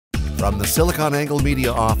From the SiliconANGLE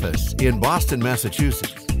Media office in Boston,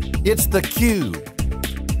 Massachusetts, it's theCUBE.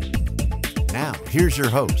 Now, here's your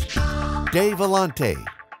host, Dave Vellante.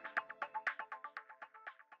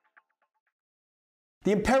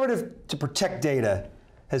 The imperative to protect data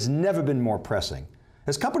has never been more pressing.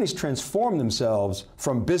 As companies transform themselves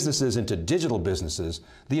from businesses into digital businesses,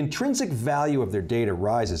 the intrinsic value of their data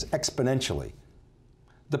rises exponentially.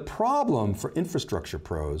 The problem for infrastructure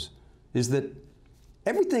pros is that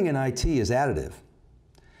everything in IT is additive.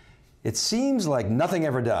 It seems like nothing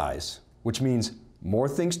ever dies, which means more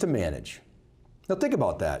things to manage. Now think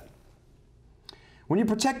about that. When you're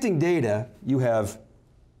protecting data, you have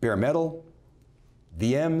bare metal,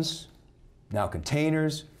 VMs, now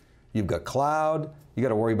containers, you've got cloud, you got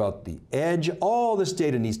to worry about the edge. All this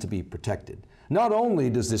data needs to be protected. Not only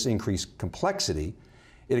does this increase complexity,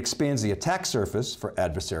 it expands the attack surface for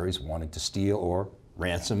adversaries wanting to steal or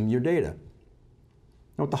ransom your data.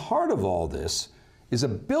 Now, at the heart of all this is a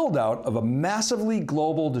build-out of a massively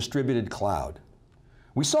global distributed cloud.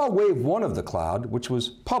 We saw wave one of the cloud, which was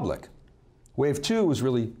public. Wave two was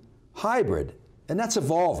really hybrid, and that's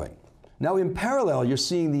evolving. Now, in parallel, you're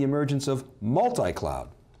seeing the emergence of multi-cloud.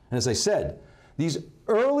 And as I said, these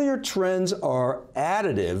earlier trends are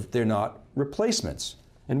additive, they're not replacements.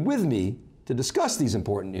 And with me to discuss these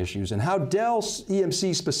important issues and how Dell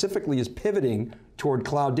EMC specifically is pivoting toward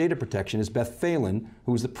cloud data protection is Beth Phalen,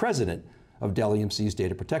 who is the president of Dell EMC's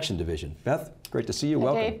Data Protection Division. Beth, great to see you,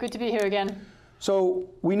 welcome. Dave, good to be here again. So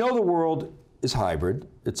we know the world is hybrid.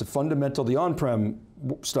 It's a fundamental, the on-prem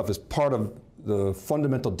stuff is part of the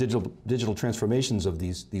fundamental digital transformations of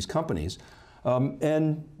these companies.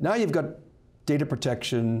 And now you've got data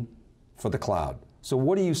protection for the cloud. So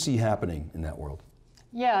what do you see happening in that world?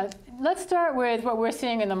 Yeah, let's start with what we're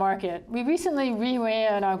seeing in the market. We recently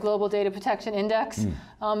reran our Global Data Protection Index.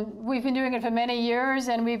 We've been doing it for many years,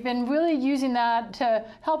 and we've been really using that to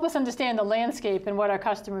help us understand the landscape and what our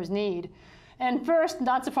customers need. And first,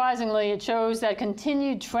 not surprisingly, it shows that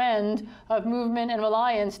continued trend of movement and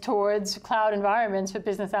reliance towards cloud environments for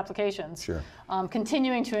business applications,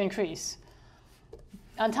 continuing to increase.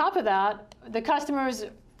 On top of that, the customers,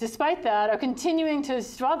 despite that, are continuing to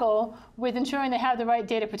struggle with ensuring they have the right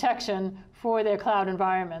data protection for their cloud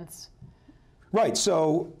environments. Right,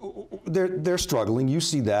 so they're struggling. You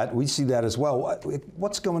see that, we see that as well.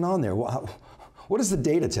 What's going on there? What does the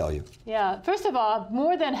data tell you? Yeah, first of all,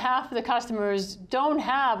 more than half of the customers don't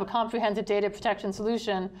have a comprehensive data protection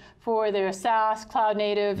solution for their SaaS, cloud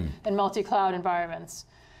native, and multi-cloud environments.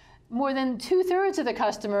 More than 2/3 of the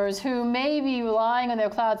customers who may be relying on their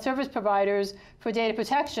cloud service providers for data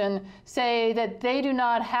protection say that they do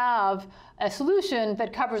not have a solution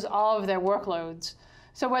that covers all of their workloads.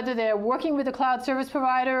 So whether they're working with a cloud service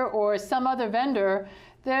provider or some other vendor,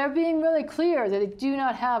 they're being really clear that they do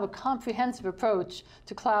not have a comprehensive approach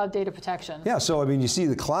to cloud data protection. Yeah, so I mean, you see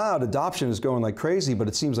the cloud adoption is going like crazy, but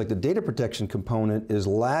it seems like the data protection component is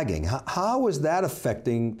lagging. How is that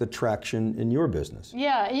affecting the traction in your business?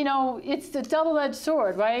 Yeah, you know, it's the double-edged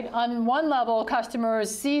sword, right? On one level,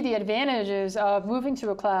 customers see the advantages of moving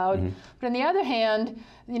to a cloud, but on the other hand,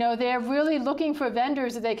 you know, they're really looking for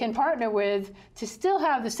vendors that they can partner with to still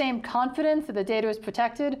have the same confidence that the data is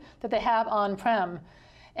protected that they have on-prem.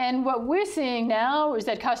 And what we're seeing now is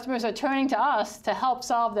that customers are turning to us to help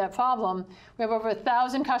solve that problem. We have over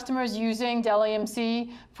 1,000 customers using Dell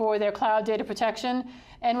EMC for their cloud data protection,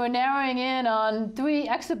 and we're narrowing in on 3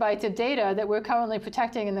 exabytes of data that we're currently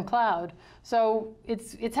protecting in the cloud. So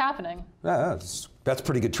it's happening. Yeah, that's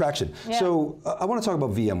pretty good traction. Yeah. So I want to talk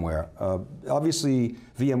about VMware. Obviously,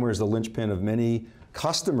 VMware is the linchpin of many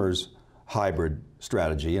customers' hybrid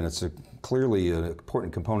strategy, and it's clearly an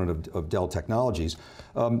important component of Dell Technologies.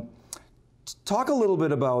 Talk a little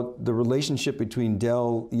bit about the relationship between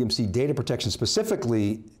Dell EMC data protection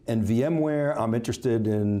specifically and VMware. I'm interested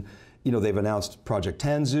in, you know, they've announced Project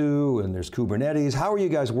Tanzu and there's Kubernetes. How are you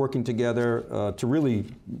guys working together to really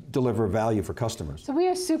deliver value for customers? So we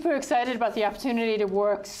are super excited about the opportunity to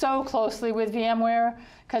work so closely with VMware,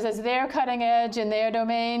 because as they're cutting edge in their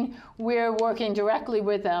domain, we're working directly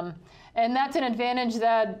with them. And that's an advantage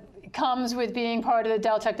that comes with being part of the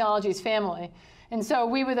Dell Technologies family. And so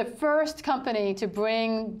we were the first company to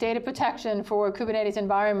bring data protection for Kubernetes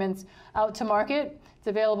environments out to market. It's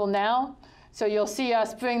available now. So you'll see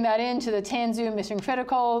us bring that into the Tanzu Mission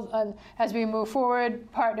Critical as we move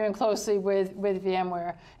forward, partnering closely with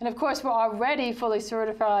VMware. And of course, we're already fully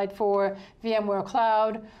certified for VMware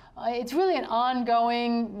Cloud. It's really an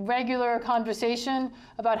ongoing, regular conversation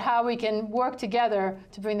about how we can work together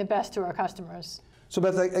to bring the best to our customers. So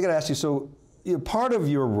Beth, I got to ask you, so part of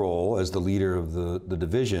your role as the leader of the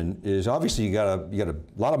division is obviously you got a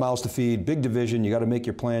lot of mouths to feed, big division, you got to make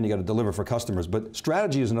your plan, you got to deliver for customers, but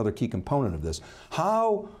strategy is another key component of this.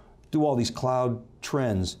 How do all these cloud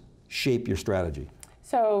trends shape your strategy?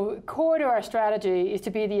 So core to our strategy is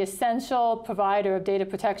to be the essential provider of data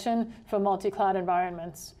protection for multi-cloud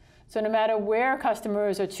environments. So no matter where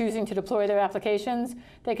customers are choosing to deploy their applications,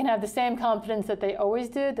 they can have the same confidence that they always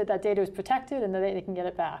did, that that data is protected and that they can get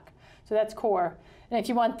it back. So that's core. And if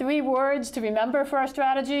you want 3 words to remember for our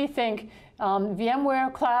strategy, think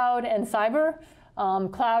VMware, cloud, and cyber.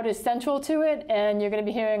 Cloud is central to it, and you're going to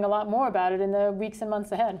be hearing a lot more about it in the weeks and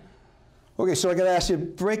months ahead. Okay, so I got to ask you,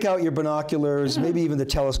 break out your binoculars, maybe even the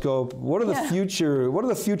telescope. What are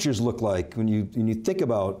the futures look like when you think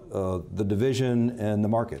about the division and the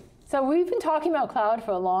market? So we've been talking about cloud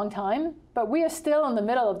for a long time, but we are still in the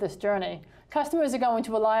middle of this journey. Customers are going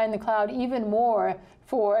to rely on the cloud even more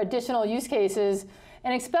for additional use cases,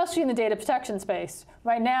 and especially in the data protection space.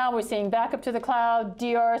 Right now, we're seeing backup to the cloud,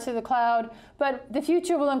 DR to the cloud, but the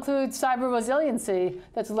future will include cyber resiliency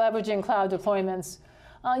that's leveraging cloud deployments.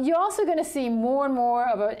 You're also going to see more and more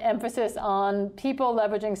of an emphasis on people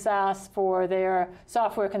leveraging SaaS for their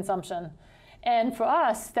software consumption. And for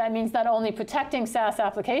us, that means not only protecting SaaS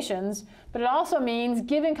applications, but it also means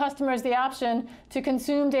giving customers the option to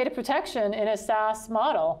consume data protection in a SaaS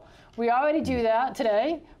model. We already do that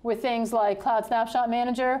today with things like Cloud Snapshot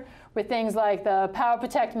Manager, with things like the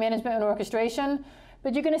PowerProtect management and orchestration.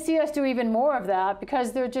 But you're going to see us do even more of that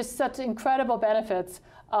because there are just such incredible benefits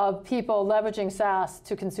of people leveraging SaaS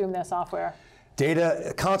to consume their software.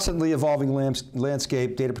 Data, constantly evolving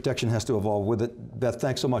landscape, data protection has to evolve with it. Beth,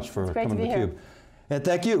 thanks so much for coming to theCUBE. And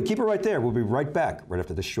thank you. Keep it right there. We'll be right back right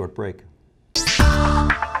after this short break.